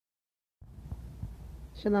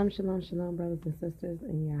Shalom, shalom, shalom, brothers and sisters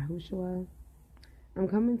in Yahushua. I'm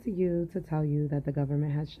coming to you to tell you that the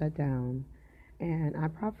government has shut down, and I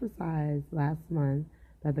prophesied last month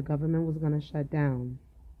that the government was going to shut down.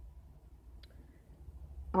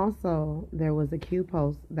 Also, there was a Q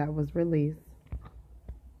post that was released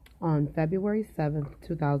on February 7th,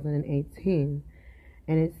 2018,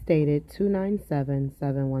 and it stated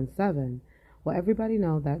 297717. Well, everybody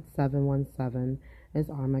knows that 717 is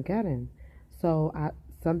Armageddon. So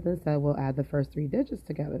something said we'll add the first three digits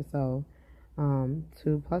together. So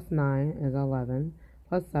 2 plus 9 is 11,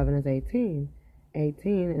 plus 7 is 18.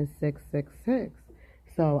 18 is 666.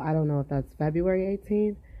 So I don't know if that's February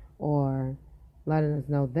 18th or letting us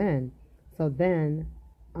know then. So then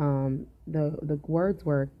the words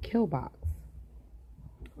were killbox,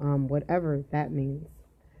 whatever that means.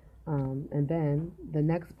 And then the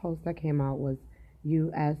next post that came out was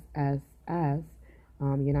USSS,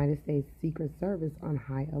 United States Secret Service on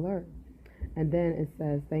high alert. And then it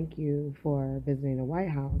says, thank you for visiting the White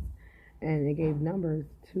House. And it gave numbers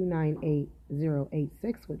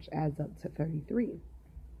 298086, which adds up to 33.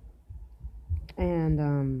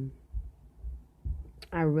 And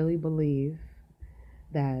I really believe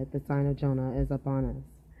that the sign of Jonah is upon us.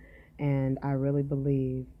 And I really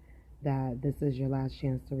believe that this is your last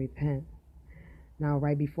chance to repent. Now,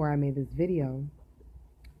 right before I made this video,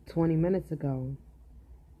 20 minutes ago,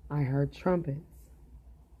 I heard trumpets.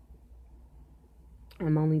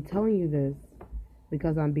 I'm only telling you this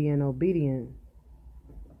because I'm being obedient,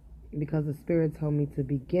 because the Spirit told me to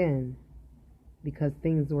begin, because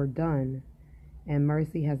things were done, and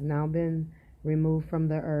mercy has now been removed from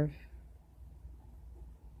the earth.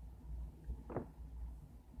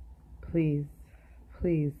 Please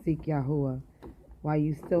seek Yahuwah while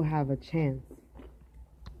you still have a chance.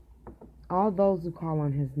 All those who call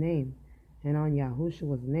on his name and on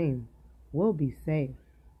Yahushua's name will be saved.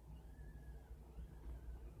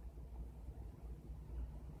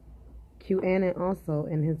 QAnon also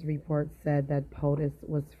in his report said that POTUS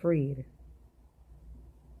was freed.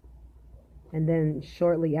 And then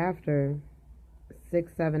shortly after,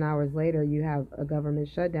 6-7 hours later, you have a government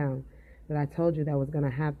shutdown that I told you that was going to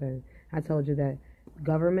happen. I told you that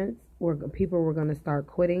people were going to start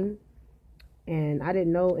quitting. And I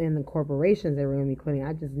didn't know in the corporations they were going to be quitting.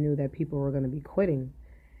 I just knew that people were going to be quitting.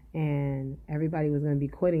 And everybody was going to be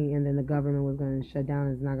quitting, and then the government was going to shut down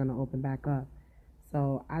and it's not going to open back up.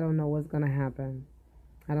 So I don't know what's going to happen.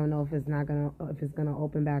 I don't know if it's going to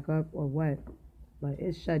open back up or what. But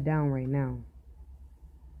it's shut down right now.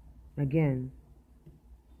 Again,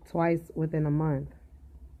 twice within a month.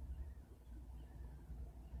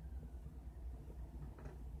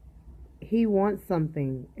 He wants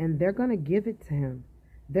something, and they're going to give it to him.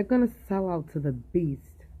 They're going to sell out to the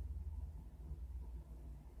beast.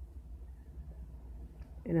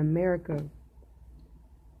 And America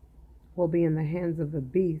will be in the hands of the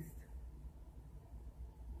beast.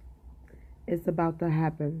 It's about to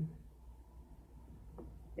happen.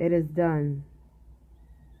 It is done.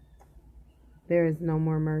 There is no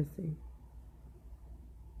more mercy.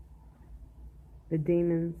 The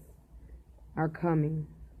demons are coming.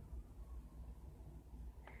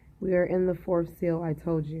 We are in the fourth seal, I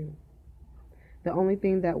told you. The only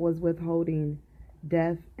thing that was withholding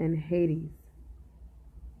death and Hades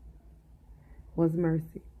was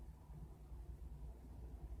mercy.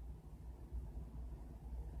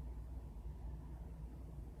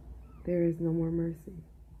 There is no more mercy.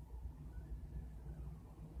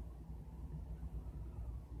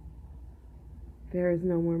 There is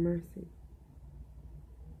no more mercy.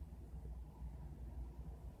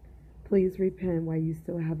 Please repent while you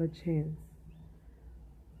still have a chance.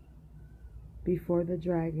 Before the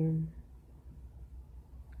dragon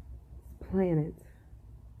planet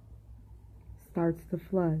starts to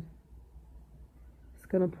flood, it's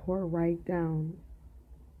going to pour right down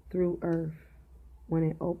through earth when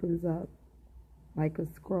it opens up like a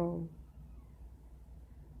scroll.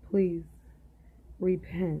 Please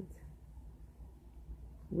repent.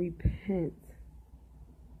 Repent.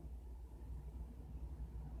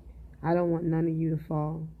 I don't want none of you to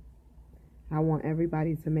fall. I want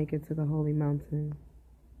everybody to make it to the holy mountain.